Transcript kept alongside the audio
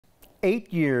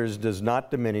8 years does not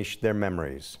diminish their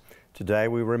memories. Today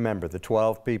we remember the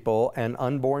 12 people and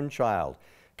unborn child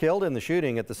killed in the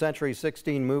shooting at the Century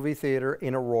 16 movie theater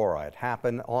in Aurora. It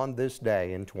happened on this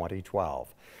day in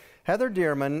 2012. Heather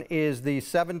Dearman is the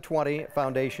 720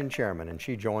 Foundation chairman, and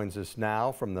she joins us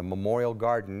now from the Memorial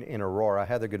Garden in Aurora.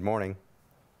 Heather, good morning.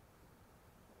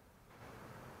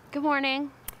 Good morning.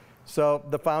 So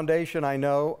the foundation, I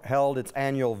know, held its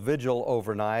annual vigil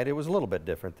overnight. It was a little bit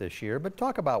different this year, but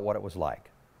talk about what it was like.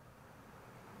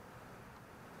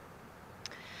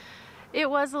 It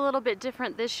was a little bit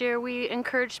different this year. We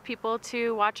encouraged people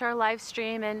to watch our live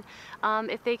stream, and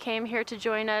if they came here to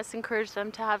join us, encourage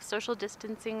them to have social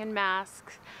distancing and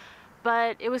masks.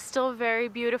 But it was still very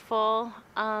beautiful.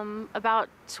 About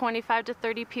 25 to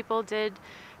 30 people did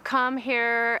come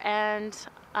here and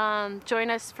join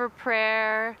us for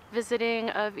prayer, visiting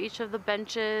of each of the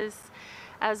benches,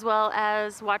 as well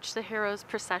as watch the heroes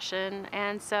procession.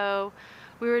 And so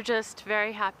we were just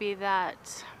very happy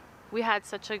that we had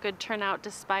such a good turnout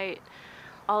despite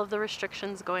all of the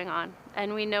restrictions going on.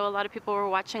 And we know a lot of people were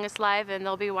watching us live, and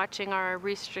they'll be watching our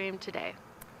restream today.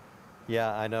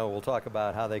 Yeah, I know. We'll talk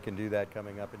about how they can do that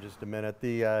coming up in just a minute.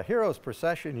 The heroes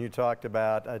procession you talked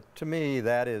about, to me,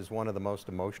 that is one of the most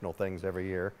emotional things every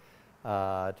year.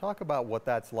 Talk about what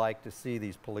that's like to see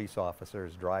these police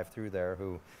officers drive through there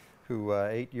who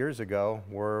 8 years ago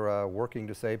were working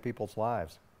to save people's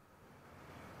lives.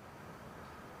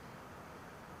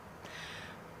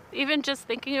 Even just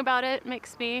thinking about it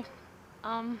makes me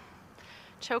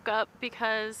choke up,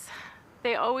 because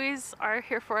they always are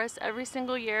here for us every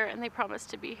single year, and they promise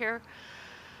to be here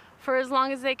for as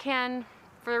long as they can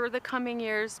for the coming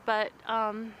years. But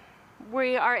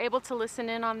we are able to listen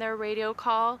in on their radio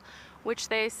call, which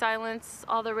they silence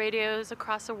all the radios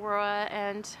across Aurora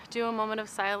and do a moment of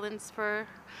silence for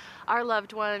our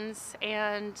loved ones.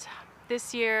 And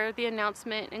this year the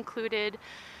announcement included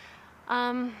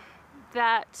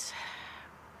that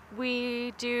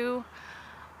we do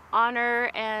honor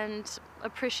and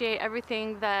appreciate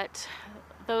everything that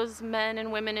those men and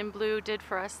women in blue did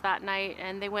for us that night,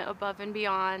 and they went above and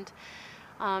beyond,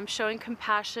 showing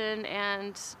compassion,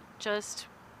 and just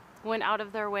went out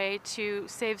of their way to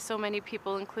save so many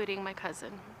people, including my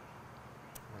cousin.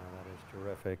 Oh, that is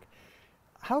terrific.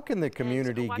 How can the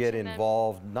community get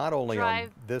involved not only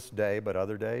on this day but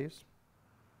other days?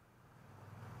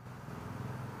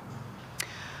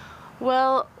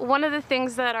 Well, one of the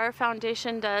things that our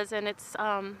foundation does, and it's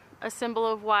a symbol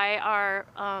of why our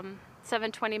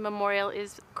 720 memorial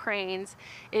is cranes,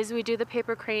 is we do the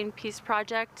paper crane peace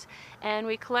project, and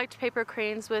we collect paper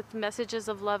cranes with messages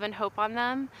of love and hope on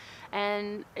them,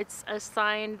 and it's a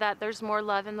sign that there's more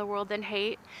love in the world than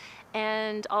hate.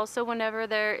 And also, whenever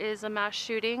there is a mass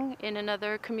shooting in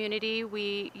another community,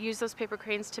 we use those paper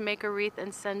cranes to make a wreath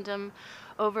and send them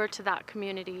over to that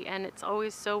community. And it's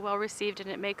always so well received, and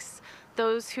it makes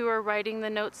those who are writing the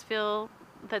notes feel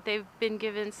that they've been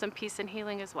given some peace and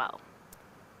healing as well.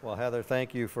 Well, Heather,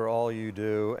 thank you for all you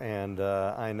do, and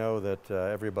I know that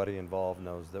everybody involved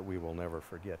knows that we will never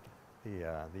forget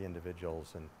the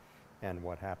individuals and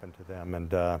what happened to them. And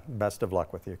best of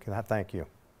luck with you. Thank you.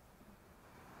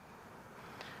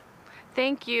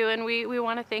 Thank you, and we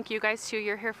want to thank you guys too.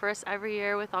 You're here for us every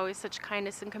year with always such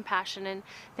kindness and compassion, and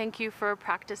thank you for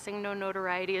practicing no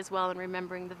notoriety as well and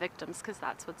remembering the victims, because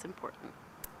that's what's important.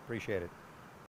 Appreciate it.